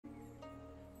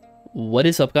What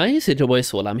is up guys, it's your boy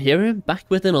Solheim here, back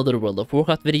with another World of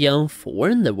Warcraft video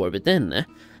for the War Within.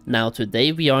 Now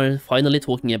today we are finally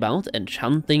talking about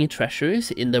enchanting treasures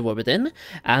in the War Within,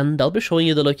 and I'll be showing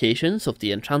you the locations of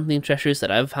the enchanting treasures that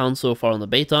I've found so far on the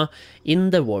beta in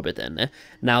the War Within.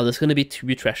 Now there's going to be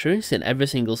 2 treasures in every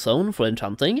single zone for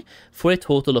enchanting, for a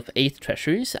total of 8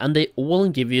 treasures, and they all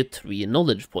give you 3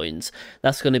 knowledge points.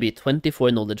 That's going to be 24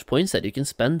 knowledge points that you can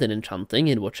spend in enchanting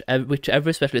in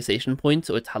whichever specialization point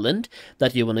or talent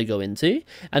that you want to go into,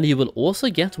 and you will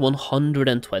also get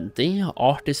 120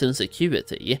 artisan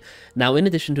security. Now in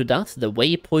addition to that, the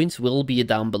waypoints will be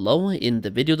down below in the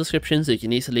video description, so you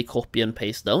can easily copy and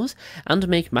paste those and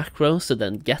make macros to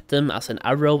then get them as an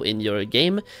arrow in your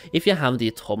game if you have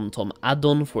the TomTom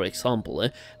add-on, for example.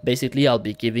 Basically I'll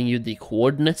be giving you the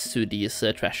coordinates to these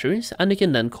treasures and you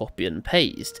can then copy and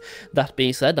paste. That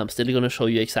being said, I'm still going to show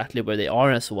you exactly where they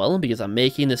are as well, because I'm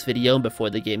making this video before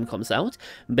the game comes out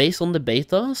based on the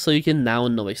beta, so you can now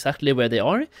know exactly where they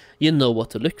are, you know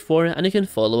what to look for, and you can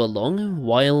follow along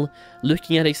while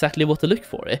looking at exactly what to look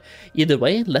for. Either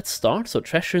way, let's start. So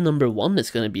treasure number 1 is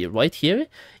going to be right here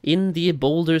in the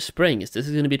Boulder Springs. This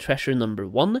is going to be treasure number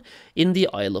 1 in the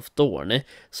Isle of Dorn.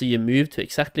 So you move to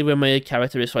exactly where my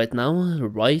character is right now,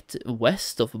 right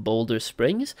west of Boulder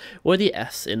Springs, or the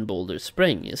S in Boulder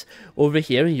Springs. Over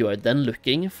here you are then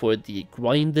looking for the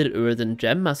grinded earthen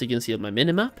gem, as you can see on my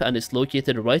minimap, and it's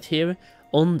located right here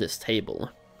on this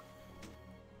table.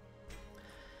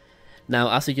 Now,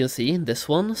 as you can see, this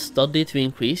one, study to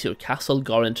increase your Castle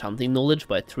Gar enchanting knowledge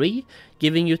by 3,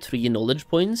 giving you 3 knowledge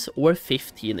points or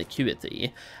 15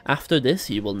 acuity. After this,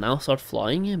 you will now start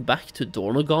flying back to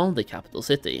Dornogal, the capital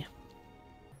city.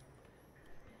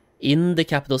 In the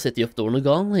capital city of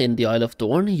Dornogal, in the Isle of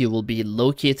Dorn, you will be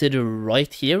located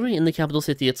right here in the capital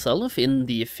city itself, in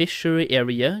the fisher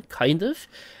area, kind of.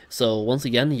 So once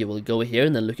again, you will go here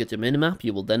and then look at your minimap,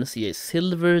 you will then see a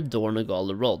silver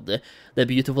Dornogal rod. The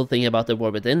beautiful thing about the War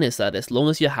Within is that as long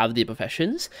as you have the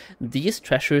professions, these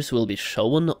treasures will be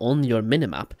shown on your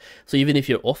minimap. So even if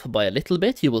you're off by a little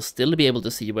bit, you will still be able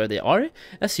to see where they are,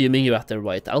 assuming you're at the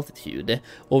right altitude.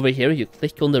 Over here, you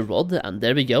click on the rod, and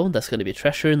there we go, that's going to be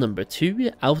treasure number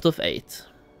 2 out of 8.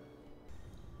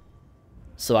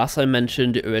 So as I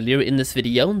mentioned earlier in this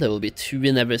video, there will be 2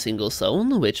 in every single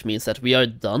zone, which means that we are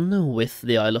done with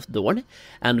the Isle of Dorn,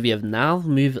 and we have now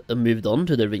moved on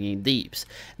to the Ringing Deeps.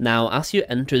 Now, as you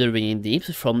enter the Ringing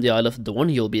Deeps from the Isle of Dorn,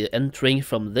 you'll be entering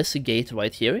from this gate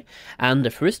right here, and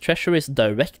the first treasure is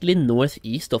directly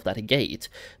northeast of that gate.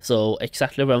 So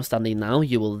exactly where I'm standing now,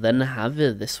 you will then have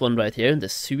this one right here, the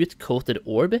Soot-Coated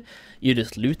orb. You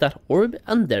just loot that orb,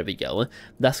 and there we go.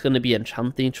 That's going to be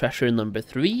enchanting treasure number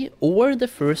 3, or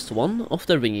the first one of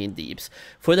the Ringing Deeps.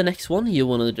 For the next one, you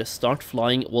want to just start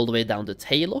flying all the way down to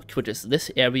Taylock, which is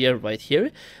this area right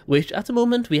here, which at the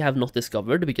moment we have not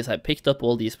discovered because I picked up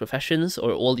all these professions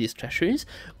or all these treasures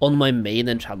on my main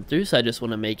enchanter, so I just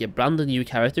want to make a brand new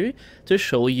character to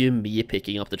show you me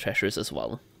picking up the treasures as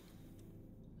well.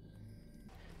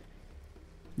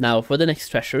 Now, for the next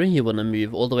treasure, you want to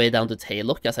move all the way down to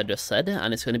Taylock, as I just said,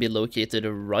 and it's going to be located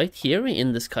right here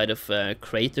in this kind of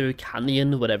crater,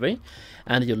 canyon, whatever,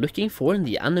 and you're looking for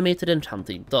the animated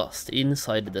enchanting dust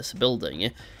inside this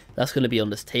building. That's going to be on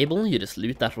this table, you just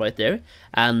loot that right there,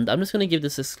 and I'm just going to give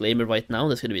this disclaimer right now,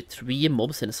 there's going to be 3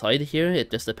 mobs inside here, it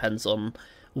just depends on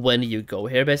when you go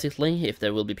here, basically, if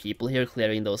there will be people here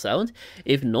clearing those out.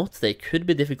 If not, they could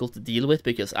be difficult to deal with,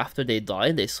 because after they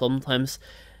die, they sometimes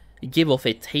give off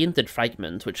a tainted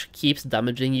fragment which keeps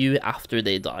damaging you after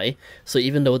they die. So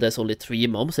even though there's only 3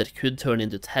 mobs, it could turn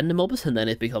into 10 mobs, and then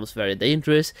it becomes very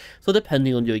dangerous. So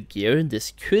depending on your gear,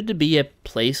 this could be a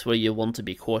place where you want to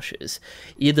be cautious.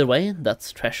 Either way,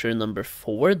 that's treasure number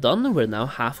 4 done. We're now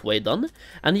halfway done,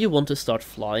 and you want to start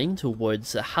flying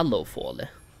towards Hallowfall.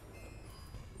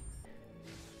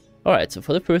 Alright, so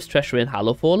for the first treasure in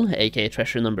Hallowfall, aka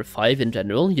treasure number 5 in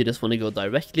general, you just want to go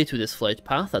directly to this flight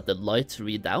path that the lights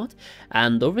read out,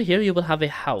 and over here you will have a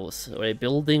house, or a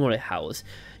building or a house.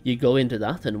 You go into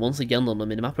that, and once again on the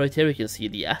minimap right here you can see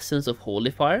the essence of Holy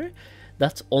Fire.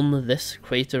 That's on this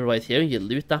crater right here, you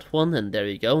loot that one, and there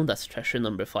you go, that's treasure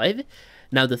number 5.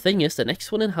 Now the thing is, the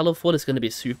next one in Hallowfall is going to be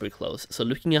super close, so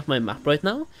looking at my map right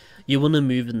now, you want to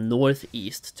move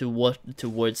northeast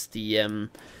towards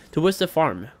the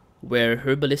farm, where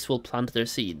herbalists will plant their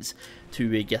seeds.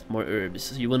 to get more herbs.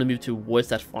 So you want to move towards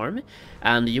that farm,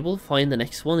 and you will find the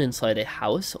next one inside a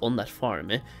house on that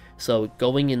farm. So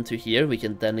going into here, we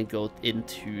can then go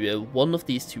into one of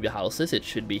these two houses. It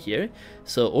should be here.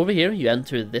 So over here, you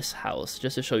enter this house.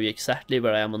 Just to show you exactly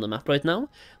where I am on the map right now,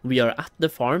 we are at the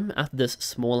farm, at this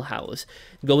small house.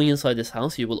 Going inside this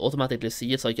house, you will automatically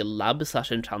see it's like a lab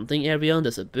 / enchanting area.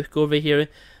 There's a book over here.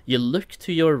 You look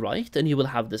to your right, and you will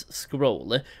have this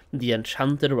scroll, the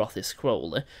Enchanted Rothy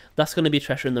Scroll. That's going to be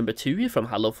treasure number 2 from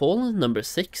Hallowfall. Number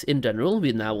 6 in general.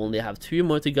 We now only have 2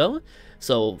 more to go.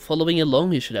 So following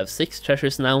along, you should have 6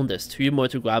 treasures now. There's 2 more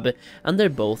to grab, and they're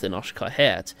both in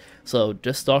Ashkahet. So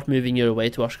just start moving your way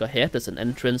to Ashkahet. There's an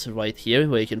entrance right here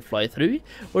where you can fly through,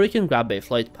 or you can grab a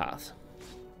flight path.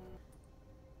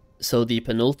 So the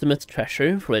penultimate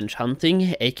treasure for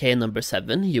Enchanting, aka number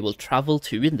 7, you will travel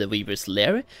to in the Weaver's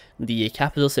Lair, the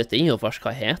capital city of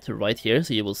Ashkahet, right here,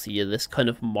 so you will see this kind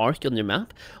of mark on your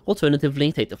map.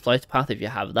 Alternatively, take the flight path if you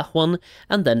have that one,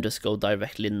 and then just go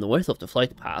directly north of the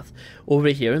flight path. Over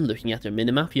here, looking at your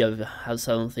minimap, you have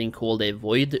something called a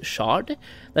Void Shard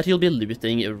that you'll be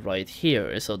looting right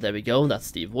here. So there we go,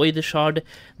 that's the Void Shard.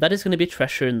 That is going to be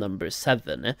treasure number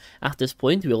 7. At this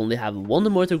point, we only have 1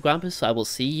 more to grab, so I will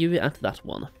see you at that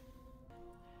one.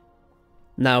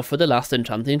 Now for the last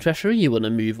enchanting treasure, you want to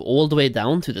move all the way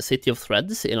down to the City of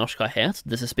Threads in Ashkahet.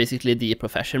 This is basically the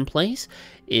profession place.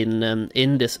 In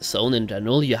this zone in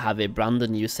general, you have a brand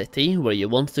new city where you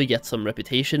want to get some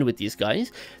reputation with these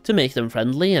guys to make them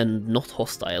friendly and not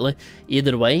hostile.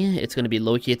 Either way, it's going to be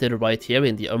located right here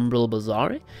in the Umbral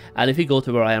Bazaar. And if you go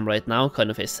to where I am right now, kind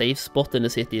of a safe spot in the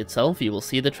city itself, you will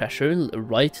see the treasure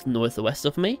right northwest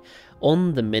of me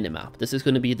on the minimap. This is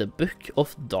going to be the Book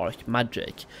of Dark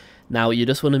Magic. Now, you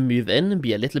just want to move in,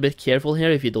 be a little bit careful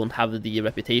here if you don't have the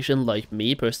reputation like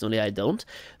me. Personally, I don't.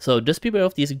 So just beware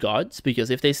of these guards, because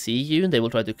if they see you, they will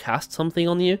try to cast something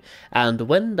on you, and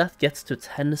when that gets to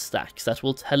 10 stacks, that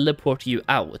will teleport you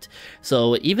out.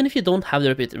 So even if you don't have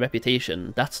the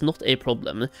reputation, that's not a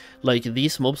problem. Like,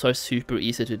 these mobs are super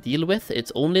easy to deal with.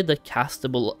 It's only the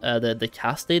castable, the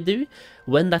cast they do.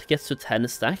 When that gets to 10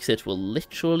 stacks, it will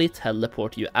literally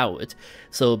teleport you out.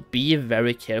 So be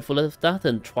very careful of that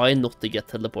and try not to get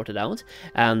teleported out.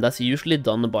 And that's usually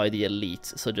done by the elite.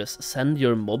 So just send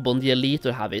your mob on the elite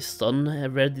or have a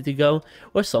stun ready to go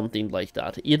or something like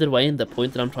that. Either way, the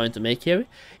point that I'm trying to make here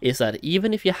is that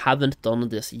even if you haven't done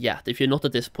this yet, if you're not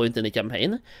at this point in the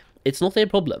campaign, it's not a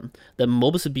problem. The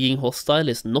mobs being hostile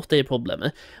is not a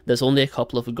problem. There's only a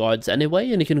couple of guards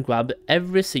anyway, and you can grab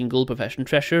every single profession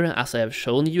treasure as I have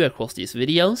shown you across these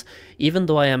videos. Even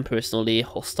though I am personally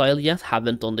hostile yet,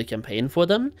 haven't done the campaign for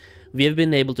them, we have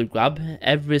been able to grab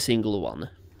every single one.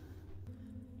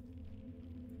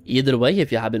 Either way,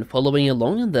 if you have been following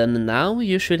along, then now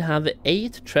you should have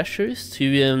 8 treasures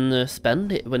to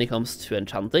spend when it comes to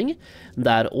enchanting,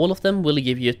 that all of them will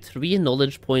give you 3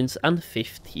 knowledge points and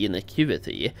 15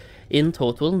 acuity. In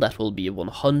total, that will be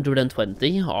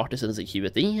 120 artisan's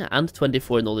acuity and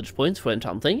 24 knowledge points for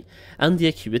enchanting, and the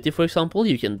acuity, for example,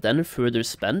 you can then further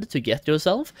spend to get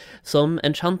yourself some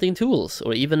enchanting tools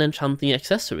or even enchanting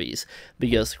accessories,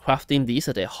 because crafting these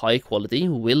at a high quality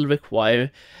will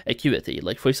require acuity.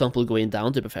 Like, for example, going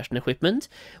down to professional equipment,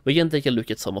 we can take a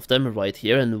look at some of them right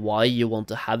here and why you want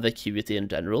to have acuity in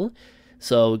general.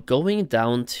 So going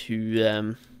down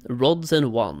to rods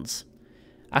and wands.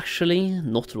 Actually,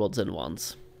 not rods and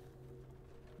wands.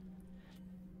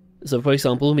 So for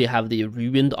example, we have the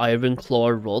Ruined Iron Claw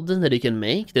Rod that you can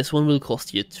make. This one will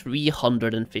cost you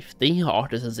 350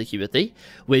 artisan's acuity,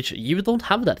 which you don't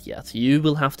have that yet. You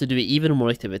will have to do even more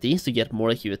activities to get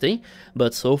more acuity,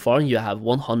 but so far you have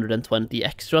 120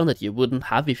 extra that you wouldn't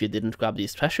have if you didn't grab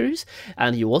these treasures.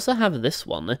 And you also have this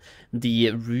one,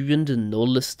 the Ruined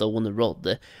Null Stone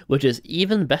Rod, which is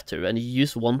even better, and you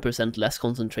use 1% less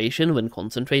concentration when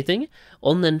concentrating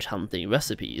on enchanting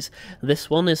recipes. This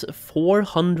one is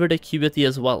 400 acuity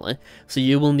as well, so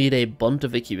you will need a bunch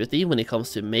of acuity when it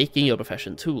comes to making your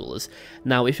profession tools.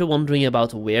 Now, if you're wondering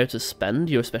about where to spend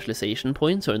your specialization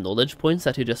points or knowledge points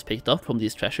that you just picked up from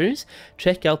these treasures,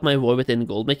 check out my War Within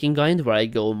Goldmaking Guide, where I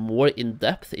go more in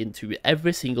depth into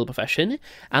every single profession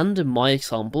and my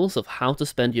examples of how to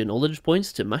spend your knowledge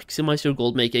points to maximize your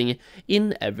gold making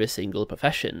in every single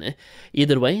profession.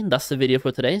 Either way, that's the video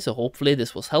for today, so hopefully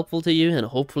this was helpful to you, and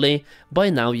hopefully by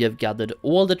now you have gathered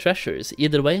all the treasures.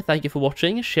 Either way, thank you for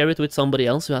watching, share it with somebody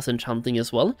else who has enchanting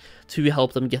as well, to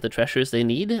help them get the treasures they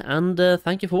need, and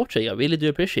thank you for watching, I really do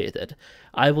appreciate it.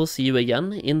 I will see you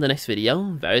again in the next video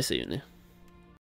very soon.